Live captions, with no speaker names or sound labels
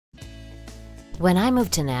When I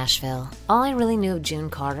moved to Nashville, all I really knew of June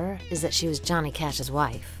Carter is that she was Johnny Cash's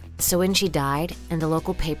wife. So when she died and the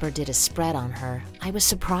local paper did a spread on her, I was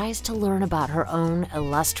surprised to learn about her own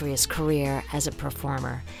illustrious career as a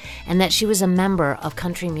performer, and that she was a member of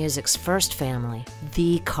country music's first family,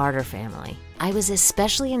 the Carter family. I was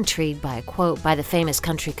especially intrigued by a quote by the famous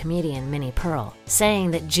country comedian Minnie Pearl,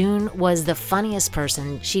 saying that June was the funniest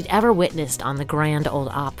person she'd ever witnessed on the Grand Ole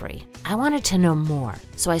Opry. I wanted to know more,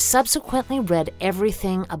 so I subsequently read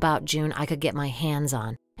everything about June I could get my hands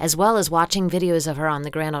on, as well as watching videos of her on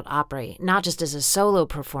the Grand Ole Opry, not just as a solo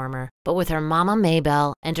performer, but with her mama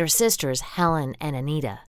Maybelle and her sisters Helen and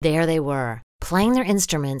Anita. There they were, playing their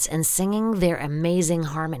instruments and singing their amazing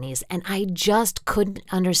harmonies, and I just couldn't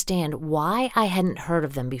understand why I hadn't heard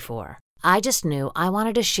of them before. I just knew I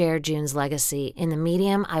wanted to share June's legacy in the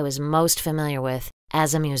medium I was most familiar with,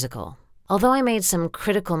 as a musical. Although I made some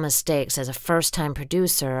critical mistakes as a first-time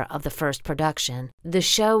producer of the first production, the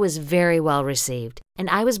show was very well received, and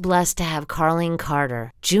I was blessed to have Carlene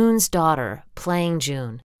Carter, June's daughter, playing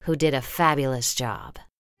June, who did a fabulous job.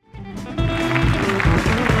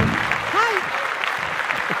 Hi.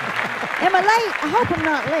 Am I late? I hope I'm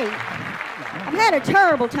not late. I've had a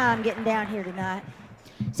terrible time getting down here tonight.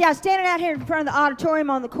 See, I was standing out here in front of the auditorium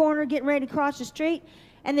on the corner getting ready to cross the street,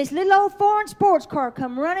 and this little old foreign sports car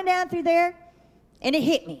come running down through there, and it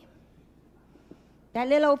hit me. That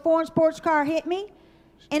little old foreign sports car hit me,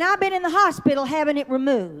 and I've been in the hospital having it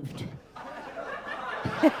removed.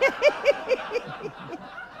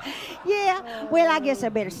 Yeah, well, I guess I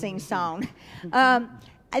better sing a song.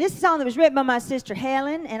 This is a song that was written by my sister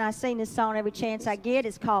Helen, and I sing this song every chance I get.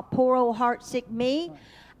 It's called Poor Old Heartsick Me.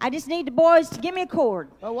 I just need the boys to give me a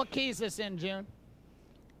chord. Well, what key is this in, June?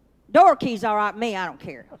 Door key's all right, me, I don't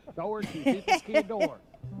care. Door key, deepest key of door.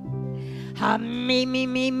 Me, me,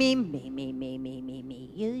 me, me, me, me, me, me, me, me,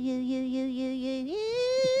 you,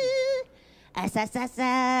 ass, ass, ass,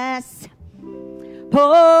 ass.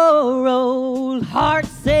 Poor old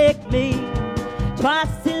heartsick me, twice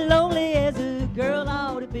as lonely as a girl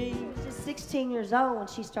ought to be. She was just 16 years old when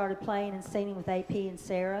she started playing and singing with AP and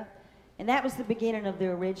Sarah, and that was the beginning of the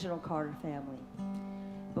original Carter family.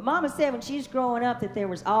 But Mama said when she was growing up that there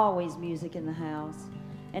was always music in the house,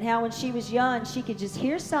 and how when she was young she could just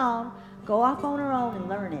hear a song, go off on her own and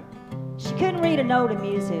learn it. She couldn't read a note of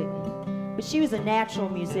music, but she was a natural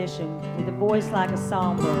musician with a voice like a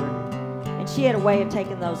songbird, and she had a way of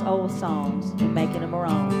taking those old songs and making them her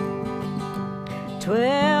own.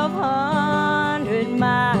 1,200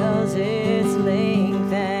 miles its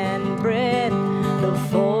length and breadth, the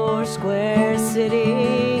 4 square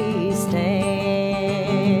city stands.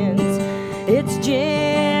 Its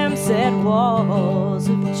gem-set walls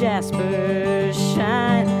of jasper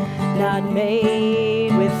shine, not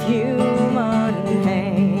made with human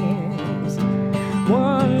hands.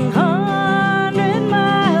 100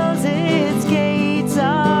 miles its gates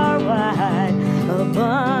are wide,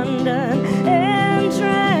 abundant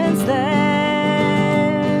entrance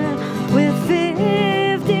there, with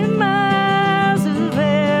 50 miles of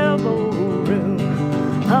elbow room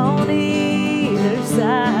on either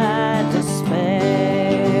side to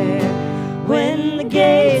spare. When the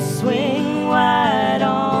gates swing wide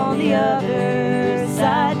on the other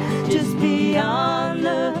side, just beyond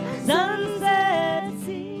the sunset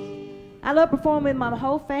sea. I love performing with my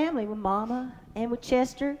whole family, with Mama and with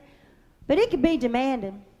Chester, but it can be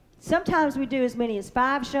demanding. Sometimes we do as many as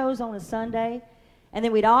 5 shows on a Sunday, and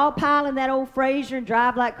then we'd all pile in that old Fraser and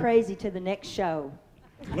drive like crazy to the next show.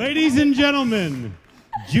 Ladies and gentlemen,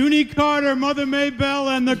 Junie Carter, Mother Maybelle,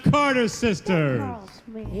 and the Carter sisters.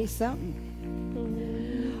 He's something.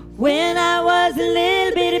 When I was a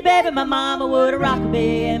little bitty baby, my mama would rock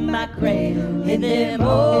me in my cradle in them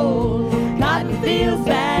old cotton fields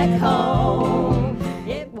back home.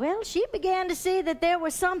 Well, she began to see that there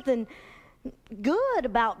was something good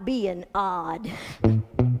about being odd.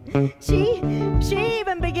 She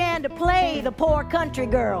even began to play the poor country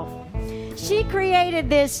girl. She created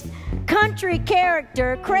this country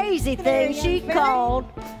character, crazy thing she called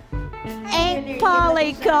Aunt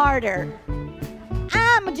Polly Carter.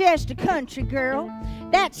 I'm just a country girl.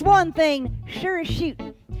 That's one thing sure as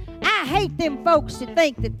shooting. I hate them folks that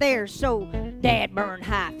think that they're so dad-burn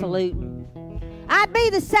highfalutin. I'd be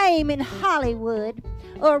the same in Hollywood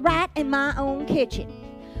or right in my own kitchen.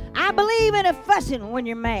 I believe in a fussing when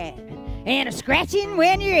you're mad and a scratching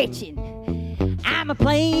when you're itching. I'm a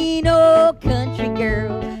plain old country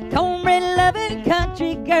girl, cornbread-loving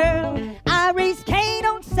country girl. I raise cane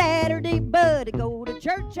on Saturday, but I go to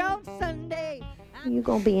church on Sunday. You're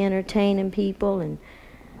going to be entertaining people and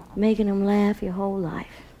making them laugh your whole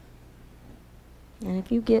life. And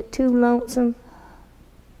if you get too lonesome,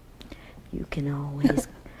 You can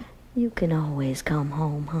always come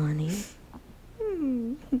home, honey.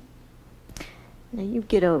 Now you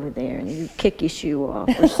get over there and you kick your shoe off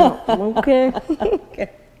or something, okay?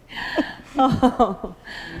 Okay. Oh.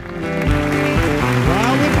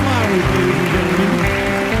 WildWood flowers, ladies and gentlemen.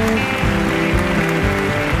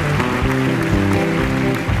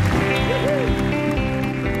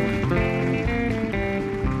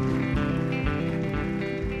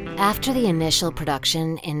 After the initial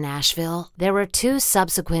production in Nashville, there were 2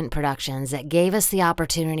 subsequent productions that gave us the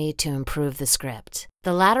opportunity to improve the script.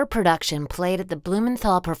 The latter production played at the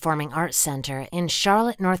Blumenthal Performing Arts Center in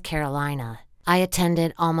Charlotte, North Carolina. I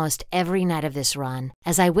attended almost every night of this run,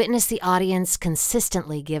 as I witnessed the audience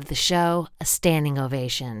consistently give the show a standing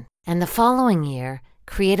ovation. And the following year,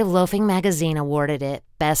 Creative Loafing magazine awarded it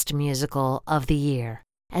Best Musical of the Year.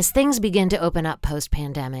 As things begin to open up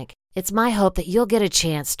post-pandemic, it's my hope that you'll get a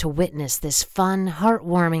chance to witness this fun,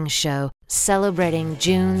 heartwarming show celebrating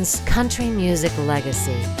June's country music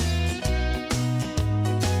legacy.